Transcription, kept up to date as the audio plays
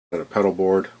a pedal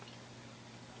board.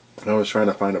 I was trying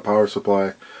to find a power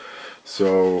supply,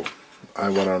 so I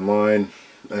went online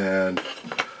and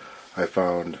I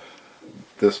found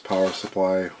this power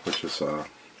supply, which is a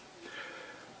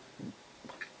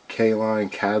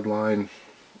caline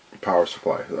power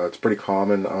supply. It's pretty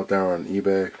common out there on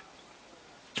eBay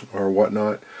or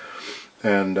whatnot,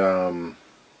 and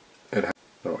it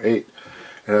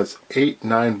has eight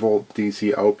 9-volt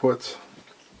DC outputs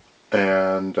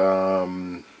and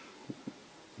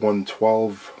one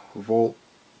 12-volt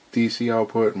DC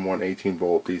output and one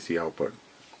 18-volt DC output.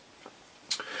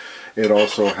 It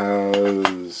also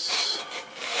has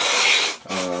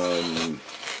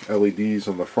LEDs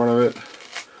on the front of it,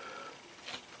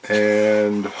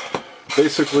 and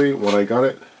basically when I got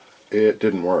it, it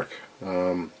didn't work.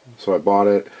 So I bought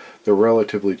it. They're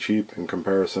relatively cheap in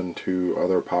comparison to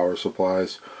other power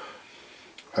supplies.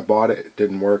 I bought it, it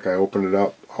didn't work. I opened it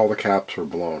up, all the caps were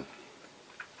blown.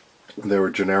 They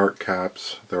were generic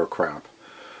caps, they were crap.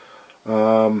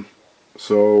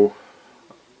 So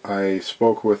I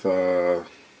spoke with a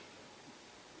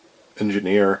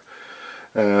engineer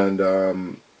and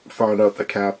found out the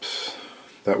caps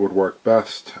that would work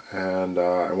best, and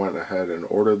I went ahead and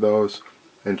ordered those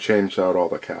and changed out all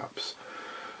the caps.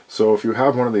 So if you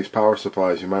have one of these power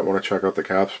supplies, you might want to check out the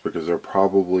caps, because they're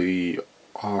probably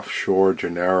offshore,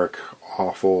 generic,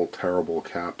 awful, terrible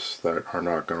caps that are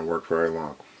not going to work very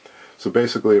long. So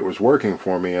basically it was working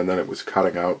for me, and then it was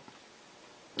cutting out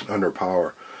under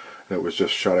power, and it was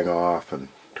just shutting off and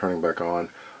turning back on.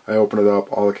 I opened it up,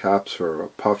 all the caps are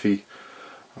puffy.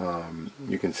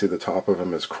 You can see the top of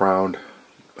them is crowned.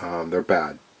 They're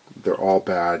bad. They're all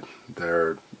bad.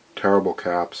 They're terrible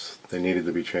caps. They needed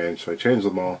to be changed, so I changed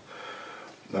them all.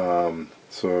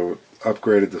 So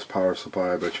upgraded this power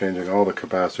supply by changing all the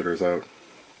capacitors out.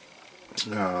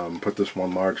 Put this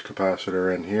one large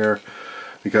capacitor in here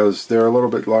because they're a little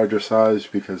bit larger size,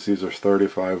 because these are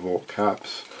 35-volt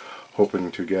caps, hoping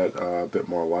to get a bit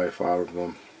more life out of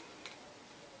them.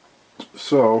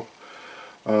 So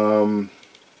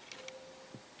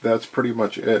that's pretty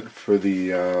much it for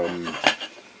the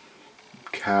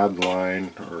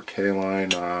caline or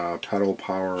K-line pedal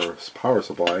power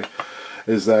supply.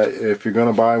 Is that if you're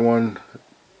going to buy one,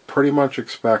 pretty much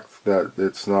expect that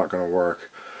it's not going to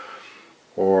work,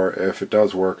 or if it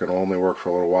does work, it'll only work for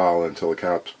a little while until the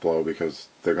caps blow, because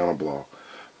they're going to blow.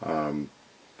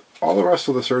 All the rest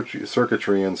of the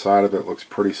circuitry inside of it looks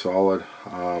pretty solid.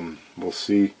 We'll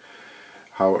see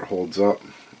how it holds up.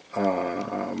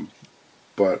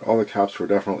 But all the caps were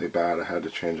definitely bad. I had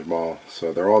to change them all.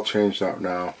 So they're all changed out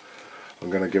now. I'm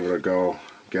going to give it a go,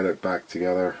 get it back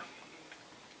together,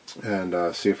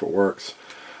 and see if it works.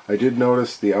 I did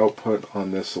notice the output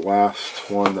on this last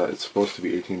one, that it's supposed to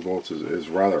be 18 volts, is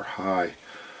rather high.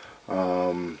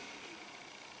 I'm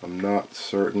not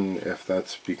certain if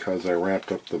that's because I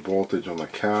ramped up the voltage on the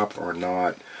cap or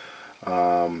not,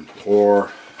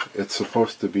 or it's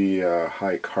supposed to be a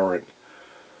high current,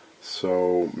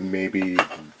 so maybe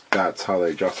that's how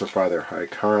they justify their high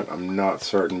current. I'm not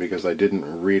certain, because I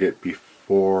didn't read it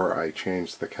before I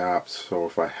changed the caps, so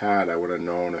if I had, I would have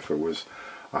known if it was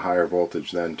a higher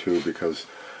voltage then too, because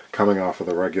coming off of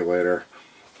the regulator,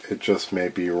 it just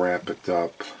maybe ramp it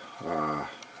up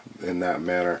in that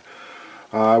manner.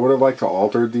 I would have liked to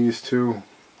alter these two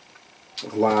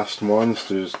last ones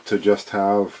to just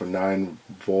have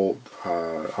 9-volt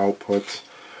outputs,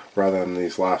 rather than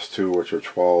these last two, which are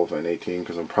 12 and 18,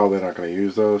 because I'm probably not going to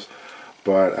use those.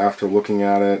 But after looking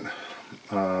at it,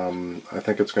 I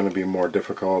think it's going to be more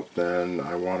difficult than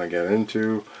I want to get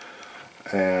into,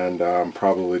 and I'm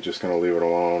probably just going to leave it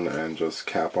alone and just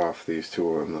cap off these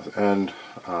two on the end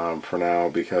for now,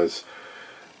 because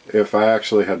if I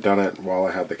actually had done it while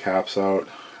I had the caps out,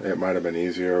 it might have been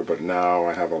easier, but now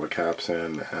I have all the caps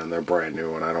in and they're brand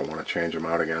new and I don't want to change them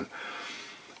out again.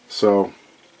 So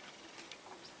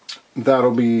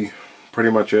that'll be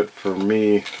pretty much it for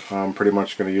me. I'm pretty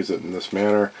much going to use it in this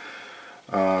manner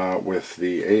with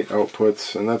the 8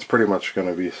 outputs, and that's pretty much going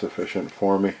to be sufficient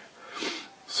for me.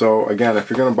 So again, if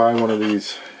you're going to buy one of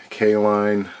these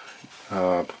K-line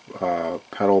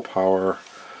pedal power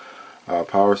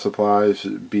supplies,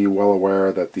 be well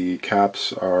aware that the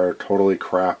caps are totally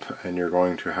crap and you're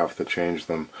going to have to change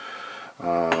them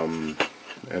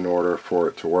in order for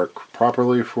it to work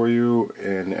properly for you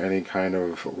in any kind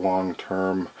of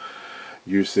long-term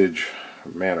usage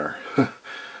manner.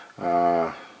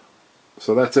 So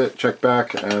that's it. Check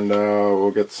back and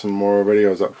we'll get some more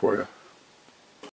videos up for you.